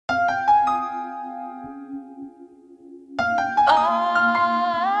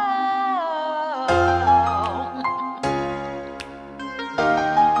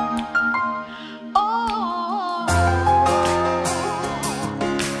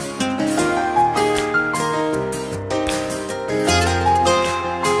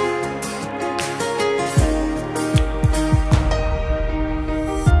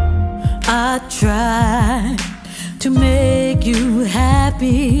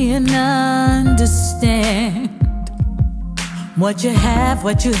and understand what you have,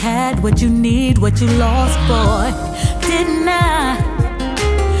 what you had, what you need, what you lost, boy. Didn't I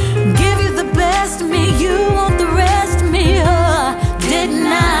give you the best of me? You want the rest of me, didn't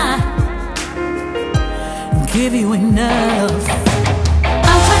I give you enough?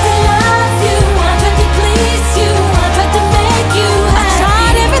 I tried to love you, I tried to please you, I tried to make you happy. I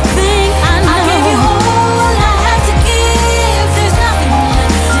tried everything I know. I gave you all I had to give. There's nothing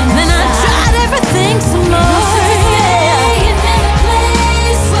left inside. Then I tried everything some more.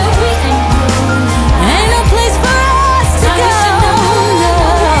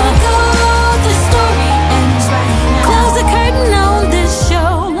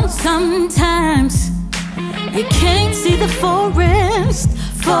 You can't see the forest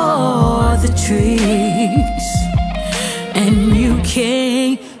for the trees, and you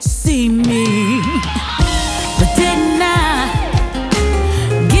can't see me.